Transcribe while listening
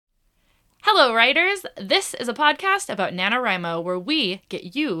Hello, writers! This is a podcast about NaNoWriMo where we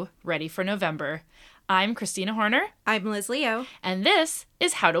get you ready for November. I'm Christina Horner. I'm Liz Leo. And this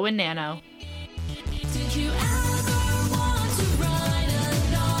is How to Win Nano. Did you ever want to write a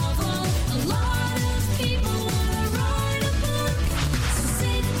novel? A lot of people want to write a book. So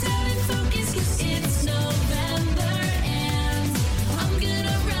sit down and focus, 'cause it's November and I'm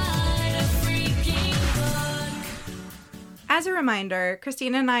gonna write a freaking book. As a reminder,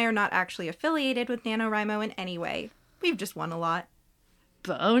 Christina and I are not actually affiliated with NaNoWriMo in any way. We've just won a lot.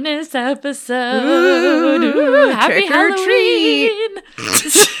 Bonus episode! Ooh, happy trick or Halloween!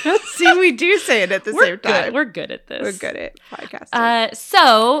 See, we do say it at the same time. We're good at this. We're good at podcasting.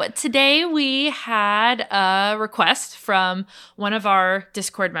 So today we had a request from one of our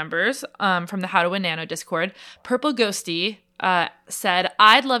Discord members, from the How to Win Nano Discord. Purple Ghosty said,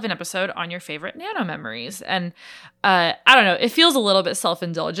 "I'd love an episode on your favorite nano memories." And I don't know, it feels a little bit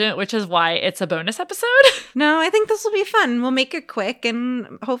self-indulgent, which is why it's a bonus episode. No, I think this will be fun. We'll make it quick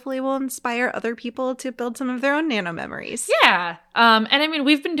and hopefully we'll inspire other people to build some of their own nano memories. Yeah. And I mean,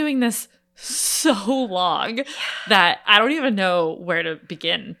 we've been doing this so long that I don't even know where to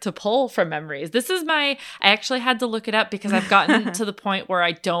begin to pull from memories. I actually had to look it up because I've gotten to the point where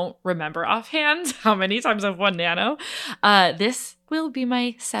I don't remember offhand how many times I've won Nano. This will be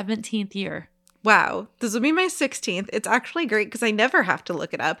my 17th year. Wow, this will be my 16th. It's actually great because I never have to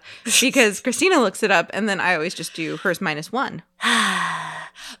look it up because Christina looks it up and then I always just do hers -1.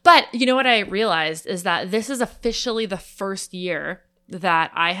 But you know what I realized is that this is officially the first year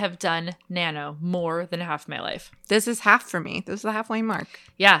that I have done Nano more than half my life. This is half for me. This is the halfway mark.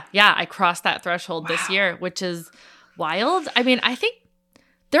 Yeah, I crossed that threshold this year, which is wild. I mean, I think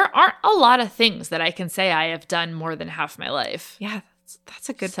there aren't a lot of things that I can say I have done more than half my life. Yeah, that's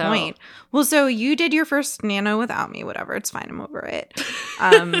a good point. Well, so you did your first Nano without me, whatever. It's fine. I'm over it.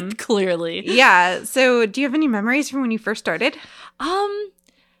 Clearly. Yeah. So do you have any memories from when you first started?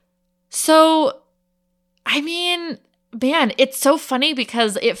 So, I mean, man, it's so funny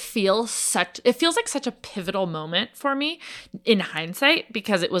because it feels like such a pivotal moment for me in hindsight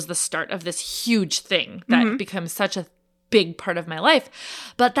because it was the start of this huge thing that becomes such a big part of my life.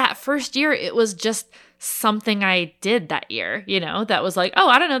 But that first year, it was just something I did that year, that was like, oh,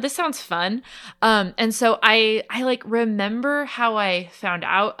 I don't know, this sounds fun. And so I like remember how I found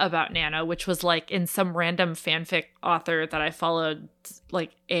out about Nano, which was like in some random fanfic author that I followed,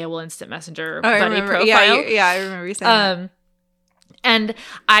 like AOL Instant Messenger buddy profile. Yeah, I remember you saying that. And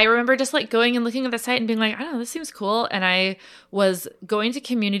I remember just like going and looking at the site and being like, I don't know, this seems cool. And I was going to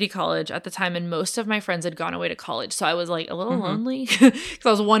community college at the time and most of my friends had gone away to college. So I was like a little lonely because I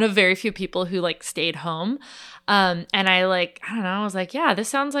was one of very few people who like stayed home. And I was like, yeah, this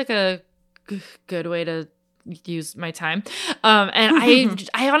sounds like a good way to use my time. And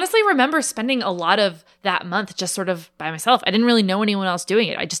I honestly remember spending a lot of that month just sort of by myself. I didn't really know anyone else doing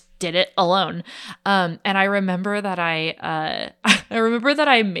it. I just did it alone. And I remember that I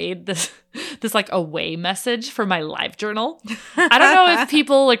made this like away message for my live journal. I don't know if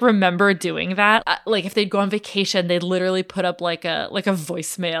people like remember doing that. Like if they'd go on vacation, they'd literally put up like a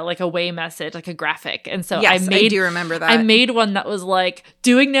voicemail, like a away message, like a graphic. And so yes, I do remember that. I made one that was like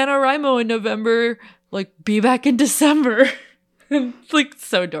doing NaNoWriMo in November, like be back in December. Like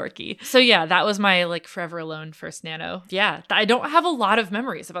so dorky. So yeah, that was my like forever alone first Nano. Yeah, I don't have a lot of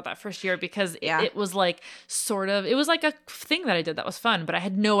memories about that first year because it was like it was like a thing that I did that was fun, but I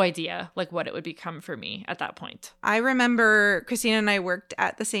had no idea like what it would become for me at that point. I remember Christina and I worked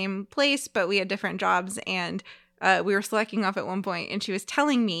at the same place, but we had different jobs and we were slacking off at one point and she was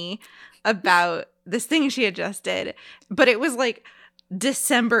telling me about this thing she had just did, but it was like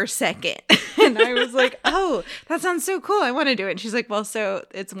December 2nd. And I was like, oh, that sounds so cool. I want to do it. And she's like, well, so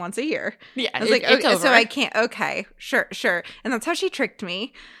it's once a year. Yeah. I was like, okay, so I can't. Okay, sure. And that's how she tricked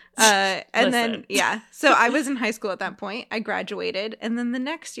me. And then, so I was in high school at that point. I graduated. And then the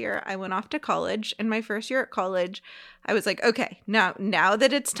next year I went off to college. And my first year at college, I was like, okay, now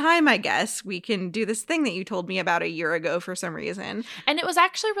that it's time, I guess we can do this thing that you told me about a year ago for some reason. And it was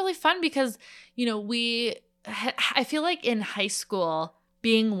actually really fun because, I feel like in high school,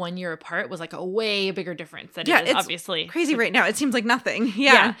 being 1 year apart was like a way bigger difference than it is, obviously. Crazy right now. It seems like nothing.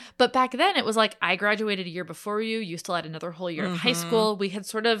 Yeah. But back then it was like I graduated a year before you. You still had another whole year of high school. We had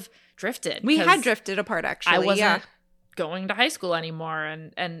sort of drifted. We had drifted apart, actually. I wasn't going to high school anymore.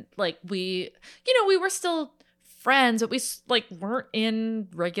 And like we were still friends, but we like weren't in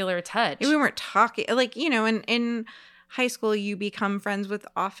regular touch. We weren't talking. Like, in high school, you become friends with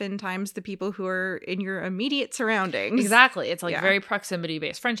oftentimes the people who are in your immediate surroundings. Exactly. It's like very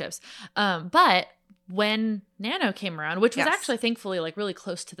proximity-based friendships. But when Nano came around, which was Yes. actually thankfully like really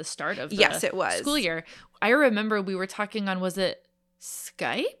close to the start of the Yes, it was. school year. I remember we were talking on, was it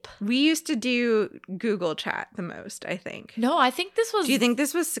Skype? We used to do Google Chat the most, I think. No, I think this was Do you think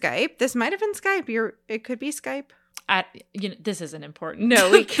this was Skype? This might have been Skype. It could be Skype. this isn't important. No,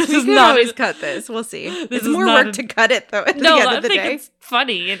 we This can is not always a- cut this. We'll see. It's is more not work a- to cut it, though, at No, the end I of the think day. it's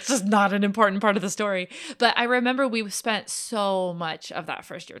funny. It's just not an important part of the story. But I remember we spent so much of that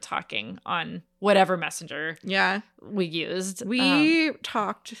first year talking on whatever messenger Yeah. we used. We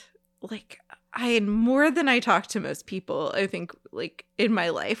talked, like, more than I talked to most people, I think, like, in my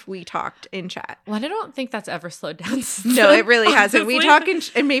life, we talked in chat. well, I don't think that's ever slowed down. since No, then, it really hasn't. We honestly.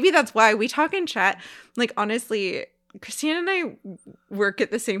 talk and maybe that's why we talk in chat. Like, honestly, Christina and I work at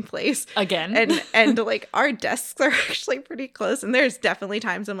the same place. again. And like our desks are actually pretty close, and there's definitely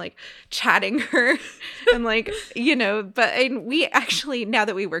times I'm like chatting her and like, you know, but we actually, now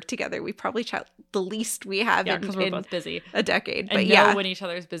that we work together, we probably chat the least we have yeah, because we're in both busy a decade. and But know yeah, when each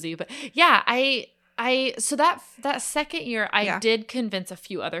other's busy. But yeah, I so that second year, I Yeah. did convince a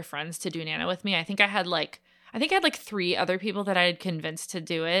few other friends to do Nano with me. I think I had like 3 other people that I had convinced to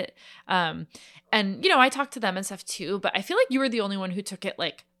do it. And you know, I talked to them and stuff too, but I feel like you were the only one who took it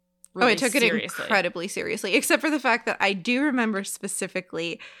like really I took it seriously. incredibly seriously, except for the fact that I do remember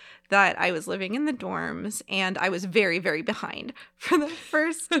specifically that I was living in the dorms and I was very, very behind for the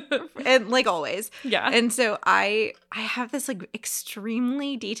first, and like always. Yeah. And so I have this like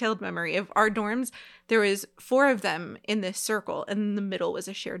extremely detailed memory of our dorms. There was 4 of them in this circle, and in the middle was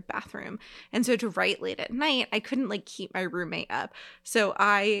a shared bathroom. And so to write late at night, I couldn't like keep my roommate up. So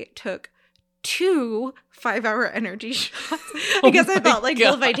I took 2 5-hour energy shots. I guess I my thought like,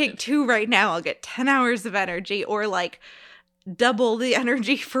 well, if I God. take 2 right now, I'll get 10 hours of energy, or like double the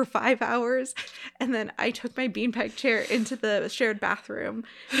energy for 5 hours. And then I took my beanbag chair into the shared bathroom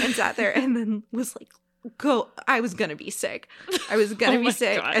and sat there, and then was like, I was gonna be sick. I was gonna Oh be my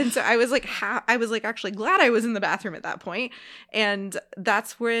sick. God. And so I was like, I was like actually glad I was in the bathroom at that point. And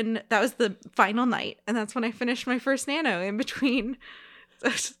that was the final night. And that's when I finished my first Nano in between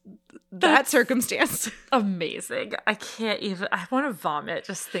that circumstance. Amazing. I can't even, I want to vomit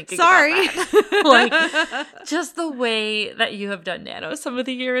just thinking Sorry. about that. Like, just the way that you have done Nano some of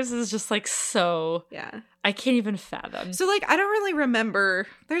the years is just like so, Yeah. I can't even fathom. So like I don't really remember.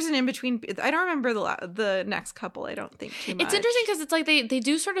 There's an in between. I don't remember the next couple. I don't think too much. It's interesting because it's like they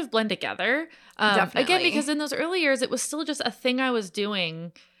do sort of blend together. Again, Definitely. because in those early years, it was still just a thing I was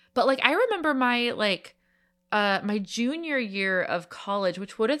doing. But like I remember my my junior year of college,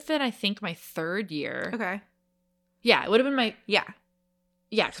 which would have been I think my 3rd year. Okay. Yeah, it would have been my Yeah.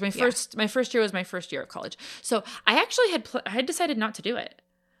 yeah, because my first year was my first year of college. So I actually had decided not to do it.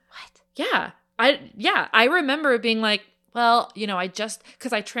 What? Yeah. I remember being like, well, you know,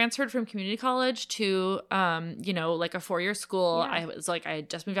 because I transferred from community college to, you know, like a 4-year school. Yeah. I was like, I had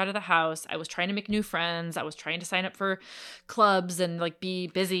just moved out of the house. I was trying to make new friends. I was trying to sign up for clubs and like be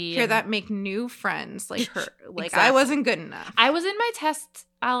busy. Hear and that? Make new friends like her. Like I Exactly. wasn't good enough. I was in my test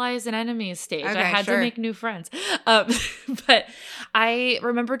allies and enemies stage. Okay, I had sure. to make new friends. But I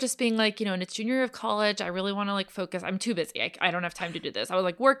remember just being like, you know, in its junior year of college, I really want to like focus. I'm too busy. I don't have time to do this. I was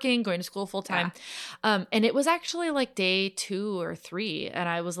like working, going to school full time. And it was actually like day 2 or 3. And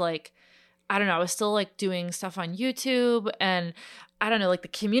I was like, I don't know, I was still like doing stuff on YouTube, and I don't know, like the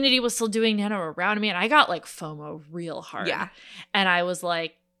community was still doing Nano around me. And I got like FOMO real hard. Yeah. And I was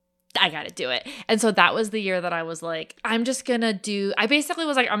like, I got to do it. And so that was the year that I was like, I'm just going to I basically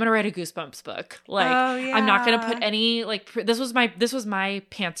was like, I'm going to write a Goosebumps book. Like, Oh, yeah. I'm not going to put any, like, this was my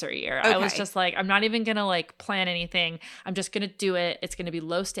pantser year. I was Okay. just like, I'm not even going to like plan anything. I'm just going to do it. It's going to be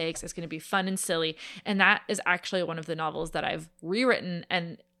low stakes. It's going to be fun and silly. And that is actually one of the novels that I've rewritten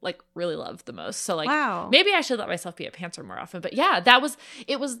and like really loved the most. So like, Wow. maybe I should let myself be a pantser more often. But yeah,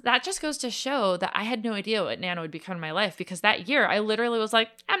 that just goes to show that I had no idea what Nano would become in my life, because that year I literally was like,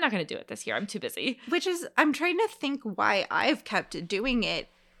 I'm not going to do it this year. I'm too busy. Which is, I'm trying to think why I've kept doing it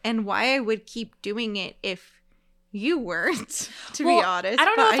and why I would keep doing it if you weren't, to be Well, honest. I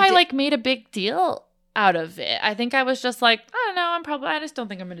don't know But if I did- like made a big deal out of it. I think I was just like, I don't know, I just don't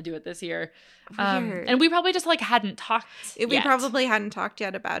think I'm going to do it this year. Weird. And we probably just like hadn't talked We yet. probably hadn't talked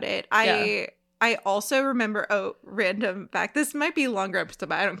yet about it. Yeah. I also remember, random fact. This might be a longer episode,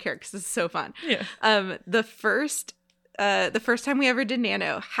 but I don't care because this is so fun. Yeah. The first time we ever did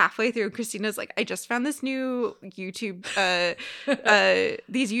Nano, halfway through, Christina's like, I just found this new YouTube,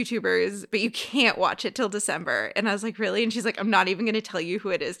 these YouTubers, but you can't watch it till December. And I was like, really? And she's like, I'm not even going to tell you who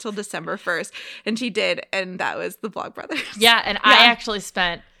it is till December 1st. And she did. And that was the Vlogbrothers. Yeah, and I actually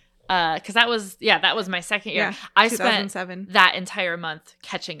spent because that was my second year. Yeah, I spent 2007. that entire month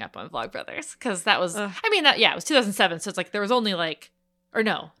catching up on Vlogbrothers because that was, Ugh. it was 2007. So it's like there was only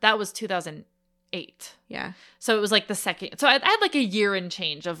that was 2008. Yeah. So it was like the second. So I had like a year and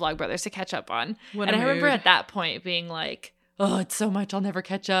change of Vlogbrothers to catch up on. What And a I remember mood. at that point being like, oh, it's so much. I'll never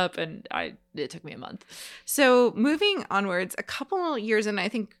catch up. And it took me a month. So moving onwards, a couple years in, I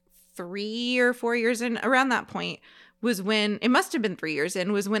think 3 or 4 years in, around that point was when, it must have been 3 years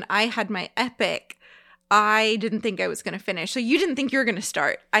in, was when I had my epic. I didn't think I was going to finish. So you didn't think you were going to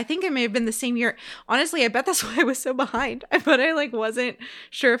start. I think it may have been the same year. Honestly, I bet that's why I was so behind. I bet I wasn't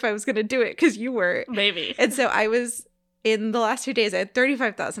sure if I was going to do it because you were. Maybe. And so I was, in the last 2 days, I had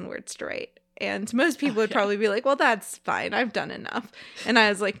 35,000 words to write. And most people would probably be like, well, that's fine. I've done enough. And I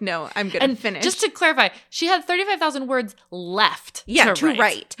was like, no, I'm going to finish. Just to clarify, she had 35,000 words left to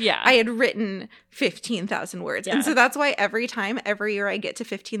write. Yeah. I had written 15,000 words. Yeah. And so that's why every year I get to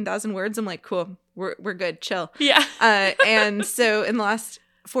 15,000 words, I'm like, cool, we're good, chill. Yeah. And so in the last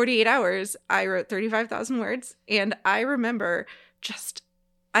 48 hours, I wrote 35,000 words. And I remember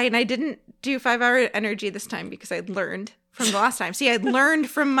I didn't do 5-hour energy this time because I'd learned from the last time. See, I'd learned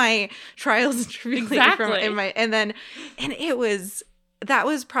from my trials and tribulations. Exactly. That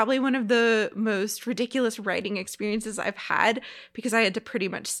was probably one of the most ridiculous writing experiences I've had because I had to pretty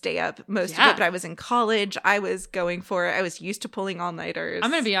much stay up most of Yeah. it. But I was in college. I was going for it. I was used to pulling all-nighters.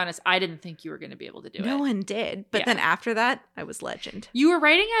 I'm going to be honest. I didn't think you were going to be able to do No it. one did. But Yeah. then after that, I was legend. You were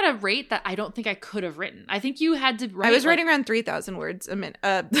writing at a rate that I don't think I could have written. I think you had to write. I was writing around 3,000 words a minute.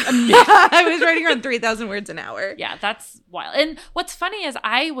 I was writing around 3,000 words an hour. Yeah, that's wild. And what's funny is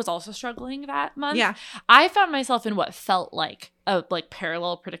I was also struggling that month. Yeah. I found myself in what felt like a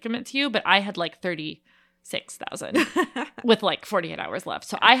parallel predicament to you, but I had 36,000 with 48 hours left.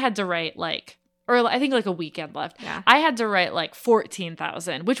 So I had to write or I think a weekend left. Yeah. I had to write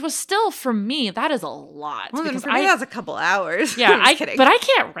 14,000, which was still, for me, that is a lot. Well, then because for me, that's a couple hours. Yeah, I'm just kidding. but I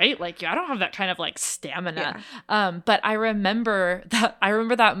can't write like you. I don't have that kind of stamina. But I remember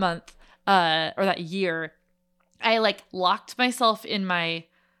that month, or that year, I locked myself in my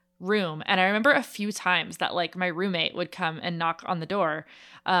room, and I remember a few times that my roommate would come and knock on the door,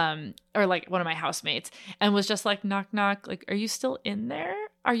 or one of my housemates, and was just knock knock, are you still in there?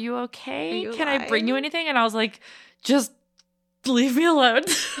 Are you okay? Are you Can I bring you alive? anything? And I was like, just leave me alone.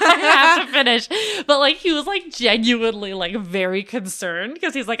 I have to finish. But he was genuinely very concerned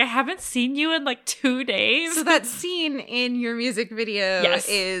because he's I haven't seen you in 2 days. So that scene in your music video Yes.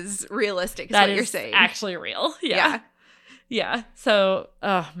 is realistic, is That what you're is saying. actually real. Yeah. Yeah. So,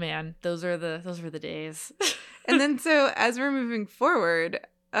 oh man, those were the days. And then so as we're moving forward,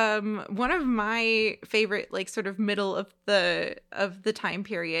 one of my favorite sort of middle of the time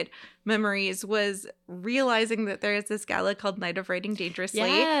period memories was realizing that there is this gala called Night of Writing Dangerously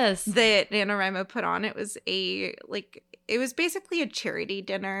Yes. that NaNoWriMo put on. It was it was basically a charity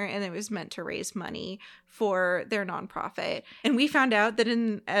dinner, and it was meant to raise money for their nonprofit. And we found out that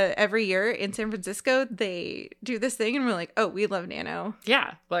in every year in San Francisco, they do this thing, and we're like, oh, we love Nano.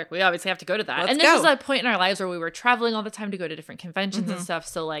 Yeah, we obviously have to go to that. Let's and this go. was a point in our lives where we were traveling all the time to go to different conventions and stuff.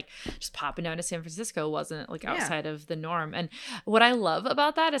 So just popping down to San Francisco wasn't outside of the norm. And what I love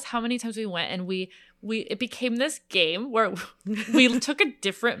about that is how many times we went and it became this game where we took a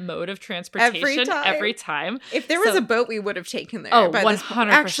different mode of transportation every time. If there was So- a boat, we would have taken there. Oh, by this point.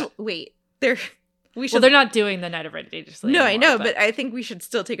 100%. Actually, wait, we Well, should. they're not doing the Night of Writing Dangerously no, I anymore, know, but I think we should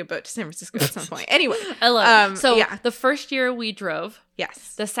still take a boat to San Francisco at some point. Anyway, I love it. So yeah. the first year we drove.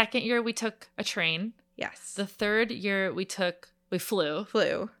 Yes, The second year we took a train. yes, The third year we flew.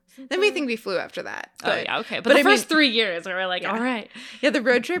 flew. Then we think we flew after that. Oh but- yeah, okay. But but the I mean- first 3 years we were Yeah. all right. Yeah, the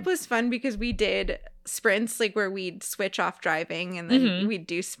road trip was fun because we did sprints where we'd switch off driving and then Mhm. we'd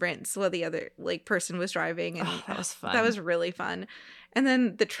do sprints while the other person was driving, and Oh, that was fun. That was really fun. And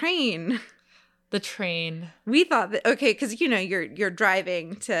then the train, The train. we thought that because you're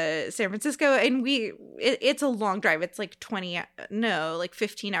driving to San Francisco, and it's a long drive. It's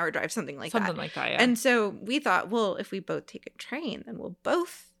 15-hour drive, something like Something that. like that, yeah. And so we thought, well, if we both take a train, then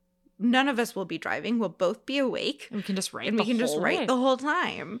none of us will be driving. We'll both be awake. we can just write And we can just write way. the whole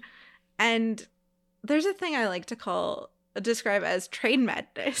time. And there's a thing I like to describe as train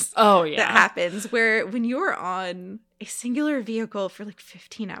madness Oh yeah. that happens where when you're on a singular vehicle for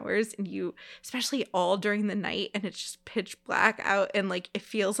 15 hours and you, especially all during the night, and it's just pitch black out and it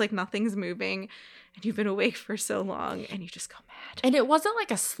feels like nothing's moving and you've been awake for so long and you just go mad. And it wasn't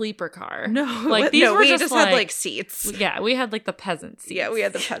a sleeper car. No, these were we just had seats. Yeah, we had the peasant seats. Yeah, we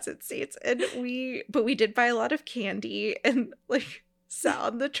had the peasant seats, and we did buy a lot of candy, and sat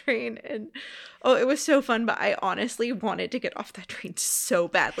on the train, and it was so fun, but I honestly wanted to get off that train so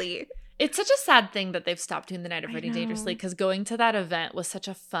badly. It's such a sad thing that they've stopped doing the Night of Writing know. Dangerously, because going to that event was such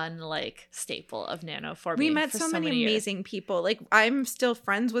a fun, like, staple of Nano for me. We met for so many years. amazing people. Like, I'm still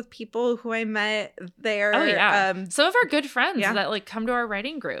friends with people who I met there. Oh, yeah. Some of our good friends yeah. that, like, come to our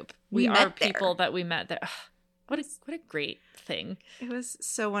writing group. We are met people there. that we met there. Ugh, what a great thing. It was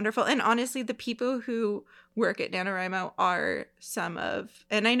so wonderful. And honestly, the people who work at NaNoWriMo are some of,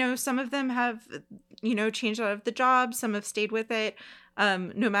 and I know some of them have, changed out of the job. Some have stayed with it.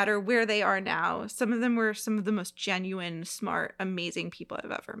 No matter where they are now. Some of them were some of the most genuine, smart, amazing people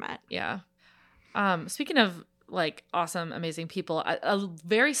I've ever met. Yeah. Speaking of, like, awesome, amazing people, a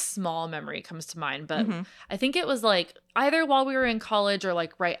very small memory comes to mind, but Mhm. I think it was, like, either while we were in college or,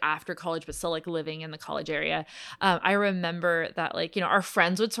 like, right after college, but still, like, living in the college area. I remember that, like, our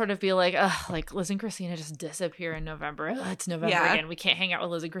friends would sort of be like, ugh, like, Liz and Christina just disappear in November. Ugh, it's November Yeah. again. We can't hang out with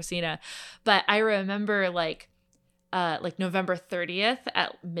Liz and Christina. But I remember, like November 30th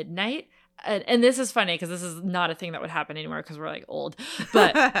at midnight. And this is funny because this is not a thing that would happen anymore because we're, like, old.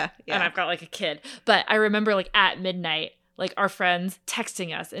 But and I've got, like, a kid. But I remember, like, at midnight, like, our friends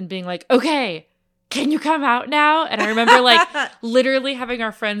texting us and being like, okay, can you come out now? And I remember, like, literally having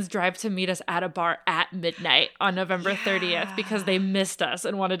our friends drive to meet us at a bar at midnight on November 30th because they missed us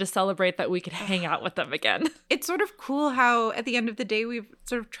and wanted to celebrate that we could hang out with them again. It's sort of cool how at the end of the day we've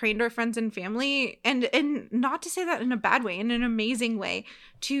sort of trained our friends and family, and not to say that in a bad way, in an amazing way,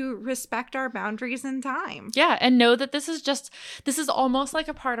 to respect our boundaries and time. Yeah, and know that this is almost like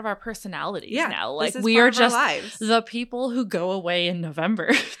a part of our personalities now. Like, this is we part are of our just lives. the people who go away in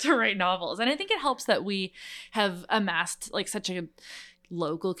November to write novels. And I think it helps that we have amassed, like, such a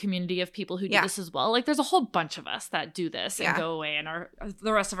local community of people who do Yeah. this as well. Like, there's a whole bunch of us that do this and Yeah. go away, and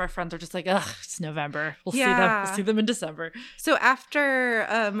the rest of our friends are just like, ugh, it's November. We'll Yeah. see them in December. So after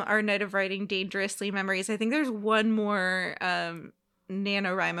our Night of Writing Dangerously memories, I think there's one more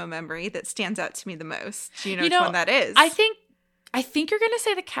NaNoWriMo memory that stands out to me the most. Do you know which one that is? I think you're gonna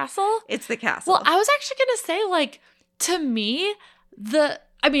say the castle. it's the castle. Well, I was actually going to say, like, to me,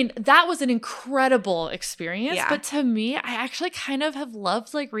 that was an incredible experience. Yeah. But to me, I actually kind of have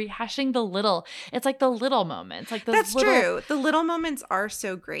loved, like, rehashing it's like the little moments. Like, those That's little, true. The little moments are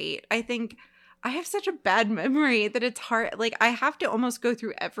so great. I think I have such a bad memory that it's hard. Like, I have to almost go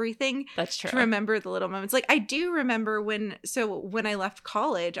through everything That's true. to remember the little moments. Like, I do remember when I left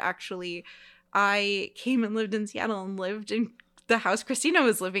college, actually, I came and lived in Seattle and lived in the house Christina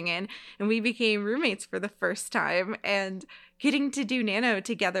was living in, and we became roommates for the first time, and getting to do Nano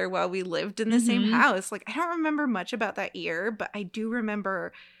together while we lived in the same Mhm. house. Like, I don't remember much about that year, but I do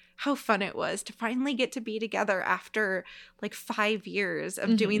remember how fun it was to finally get to be together after, like, 5 years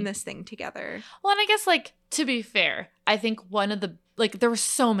of doing Mhm. this thing together. Well, and I guess, like, to be fair, I think one of the, like, there were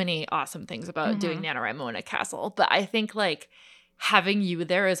so many awesome things about doing Mhm. NaNoWriMo in a castle, but I think, like, having you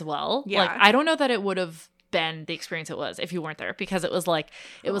there as well, Yeah. like, I don't know that it would have been the experience it was if you weren't there, because it was like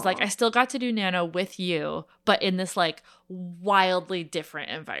Aw. I still got to do Nano with you, but in this, like, wildly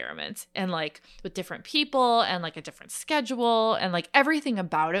different environment, and, like, with different people, and, like, a different schedule, and, like, everything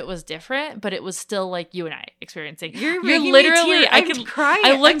about it was different, but it was still, like, you and I experiencing. You're making me tear. I'm crying.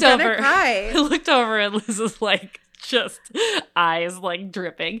 I looked I'm gonna over. cry. I looked over, and Liz was, like, just eyes, like,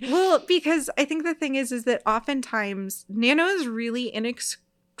 dripping. Well, because I think the thing is that oftentimes Nano is really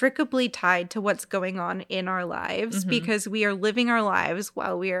inextricably tied to what's going on in our lives, Mhm. because we are living our lives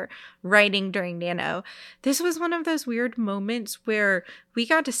while we are writing during Nano. This was one of those weird moments where we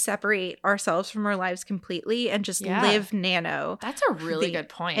got to separate ourselves from our lives completely and just Yeah. live Nano That's a really the good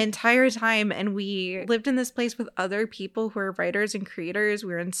point. entire time. And we lived in this place with other people who are writers and creators.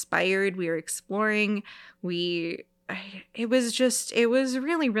 We were inspired. We were exploring. It was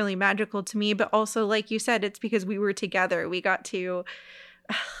really, really magical to me. But also, like you said, it's because we were together. We got to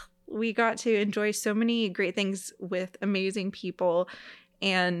enjoy so many great things with amazing people,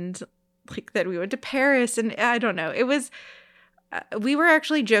 and, like, that we went to Paris, and I don't know. It was, we were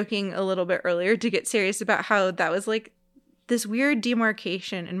actually joking a little bit earlier to get serious about how that was, like, this weird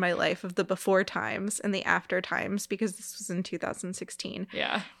demarcation in my life of the before times and the after times, because this was in 2016.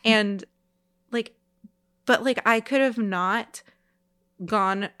 yeah. And, like, but, like, I could have not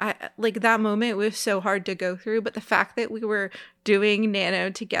gone, like, that moment was so hard to go through, but the fact that we were doing Nano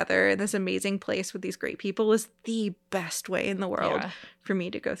together in this amazing place with these great people was the best way in the world Yeah. for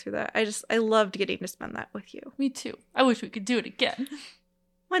me to go through that. I loved getting to spend that with you Me too. I wish we could do it again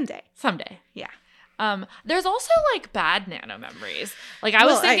one day. someday. Yeah. There's also like bad nano memories. Like I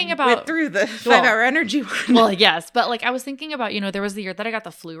was thinking went about through the 5-hour energy one. well, yes, but like I was thinking about, there was the year that I got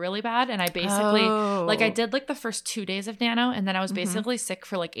the flu really bad, and I basically like I did like the first 2 days of nano, and then I was basically sick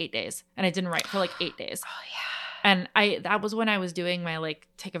for like 8 days, and I didn't write for like 8 days. Oh yeah. And that was when I was doing my like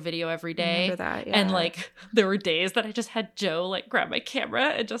take a video every day. Remember that, yeah. And like there were days that I just had Joe like grab my camera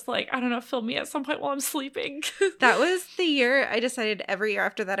and just like, I don't know, film me at some point while I'm sleeping. That was the year I decided every year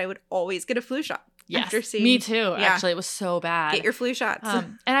after that I would always get a flu shot. Yes, After seeing, me too. Actually, it was so bad. Get your flu shots.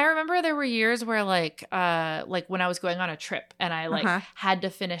 And I remember there were years where like when I was going on a trip and I like had to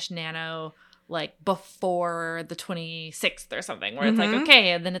finish nano like before the 26th or something, where it's like,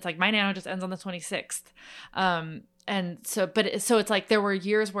 okay, and then it's like my nano just ends on the 26th. And so, so it's like there were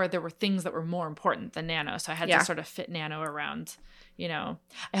years where there were things that were more important than nano. So I had to sort of fit nano around, I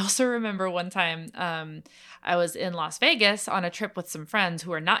also remember one time I was in Las Vegas on a trip with some friends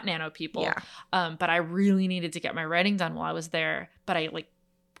who are not nano people. Yeah. But I really needed to get my writing done while I was there. But I like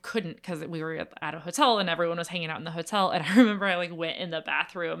couldn't because we were at a hotel and everyone was hanging out in the hotel. And I remember I like went in the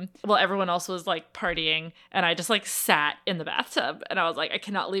bathroom while everyone else was like partying, and I just like sat in the bathtub and I was like, I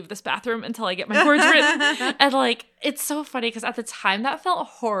cannot leave this bathroom until I get my words written. And like it's so funny because at the time that felt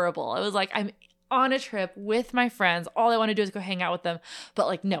horrible. It was like I'm on a trip with my friends. All I want to do is go hang out with them. But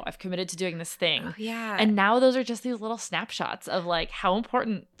like, no, I've committed to doing this thing. Oh, yeah. And now those are just these little snapshots of like how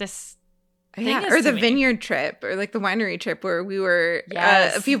important this thing is or to the me. vineyard trip or like the winery trip where we were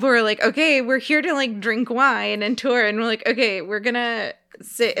Yes. people were like, okay, we're here to like drink wine and tour, and we're like, okay, we're gonna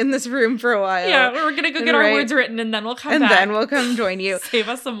sit in this room for a while. Yeah, we're gonna go get our words written and then we'll come and back. then we'll come join you. Save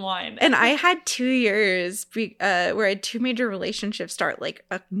us some wine. And I had 2 years where I had 2 major relationships start like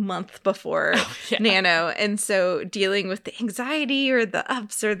a month before nano. And so dealing with the anxiety or the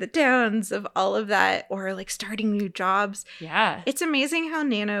ups or the downs of all of that, or like starting new jobs. Yeah. It's amazing how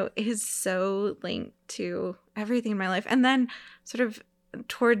nano is so linked to everything in my life. And then sort of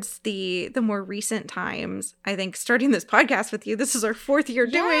towards the more recent times, I think starting this podcast with you, this is our 4th year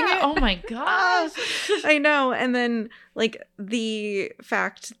doing it. Oh my gosh. I know. And then like the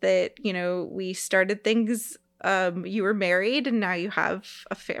fact that, we started things, you were married and now you have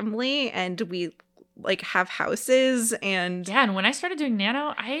a family, and we like have houses, and Yeah, and when I started doing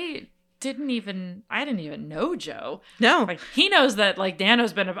nano, I didn't even know Joe. no. Like he knows that like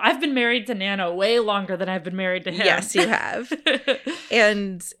Nano's I've been married to Nano way longer than I've been married to him. Yes, you have.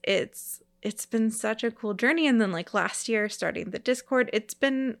 And it's been such a cool journey. And then like last year starting the Discord, it's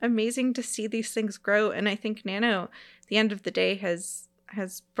been amazing to see these things grow. And I think nano, at the end of the day, has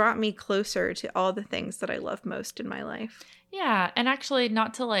brought me closer to all the things that I love most in my life. Yeah, and actually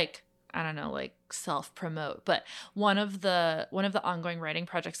not to like, I don't know, like self-promote, but one of the ongoing writing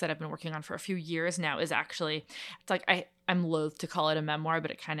projects that I've been working on for a few years now is actually, it's like I'm loath to call it a memoir,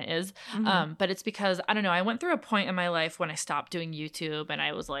 but it kind of is. But it's because, I don't know, I went through a point in my life when I stopped doing YouTube and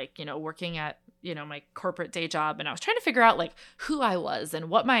I was like, working at, my corporate day job, and I was trying to figure out like who I was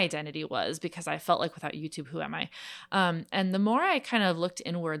and what my identity was, because I felt like without YouTube, who am I? And the more I kind of looked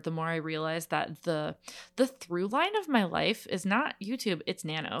inward, the more I realized that the through line of my life is not YouTube, it's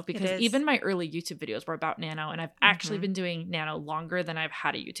nano, because even my early YouTube videos were about nano, and I've actually been doing nano longer than I've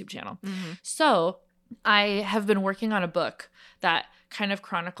had a YouTube channel. So I have been working on a book that kind of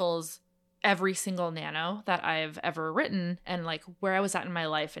chronicles every single nano that I've ever written, and like where I was at in my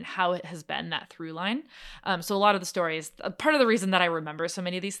life and how it has been that through line. So a lot of the stories, part of the reason that I remember so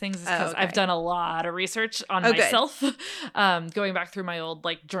many of these things is because I've done a lot of research on myself, going back through my old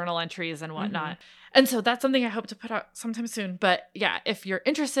like journal entries and whatnot. And so that's something I hope to put out sometime soon. But yeah, if you're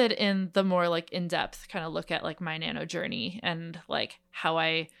interested in the more like in-depth kind of look at like my nano journey and like how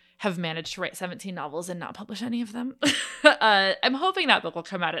I have managed to write 17 novels and not publish any of them. I'm hoping that book will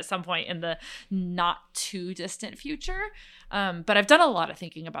come out at some point in the not too distant future. But I've done a lot of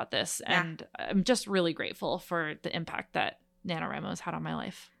thinking about this, and I'm just really grateful for the impact that NaNoWriMo has had on my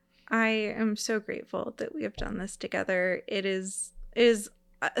life. I am so grateful that we have done this together. It is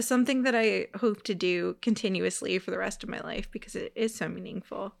something that I hope to do continuously for the rest of my life because it is so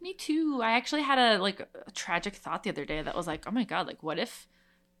meaningful. Me too. I actually had a tragic thought the other day that was like, oh my God, like what if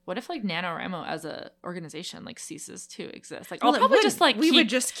like NaNoWriMo as a organization like ceases to exist? Like I'll probably just like we would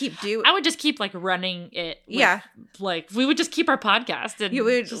just keep doing. I would just keep like running it. Like we would just keep our podcast, and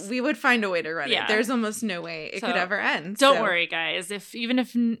we would find a way to run it. There's almost no way it could ever end. Don't worry, guys. Even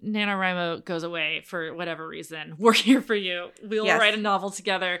if NaNoWriMo goes away for whatever reason, we're here for you. We'll write a novel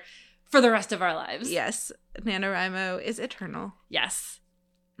together for the rest of our lives. Yes, NaNoWriMo is eternal. Yes.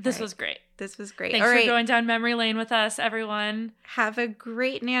 This was great. This was great. Thanks for going down memory lane with us, everyone. Have a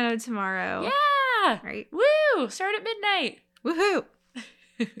great nano tomorrow. Yeah. All right. Woo! Start at midnight. Woohoo.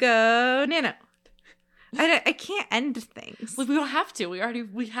 Go nano. I can't end things. We don't have to.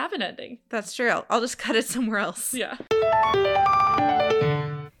 We have an ending. That's true. I'll just cut it somewhere else. Yeah.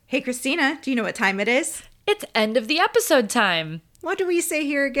 Hey, Christina, do you know what time it is? It's end of the episode time. What do we say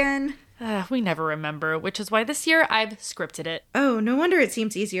here again? We never remember, which is why this year I've scripted it. Oh, no wonder it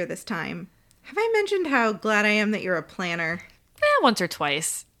seems easier this time. Have I mentioned how glad I am that you're a planner? Once or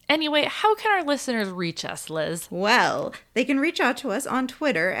twice. Anyway, how can our listeners reach us, Liz? Well, they can reach out to us on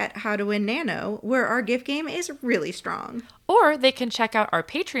Twitter at HowToWinNano, where our gift game is really strong. Or they can check out our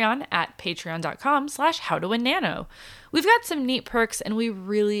Patreon at patreon.com/howtowinNano. We've got some neat perks and we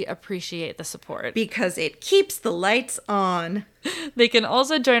really appreciate the support. Because it keeps the lights on. They can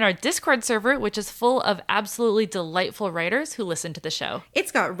also join our Discord server, which is full of absolutely delightful writers who listen to the show.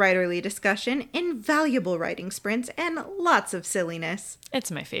 It's got writerly discussion, invaluable writing sprints, and lots of silliness.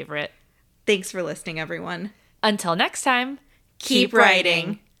 It's my favorite. Thanks for listening, everyone. Until next time, Keep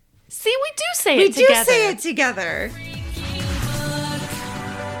writing. See, we do say We it together. do say it together.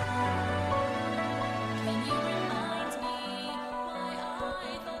 Can you remind me why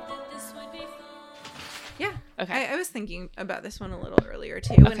I thought that this would be fun? Yeah. Okay. I was thinking about this one a little earlier,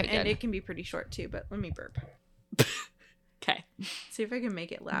 too. Okay, and good. it can be pretty short, too, but let me burp. Okay. See if I can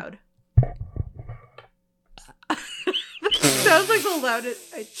make it loud. Sounds like the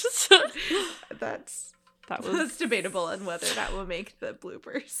loudest. That's That was that's debatable on whether that will make the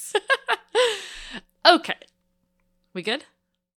bloopers. okay. We good?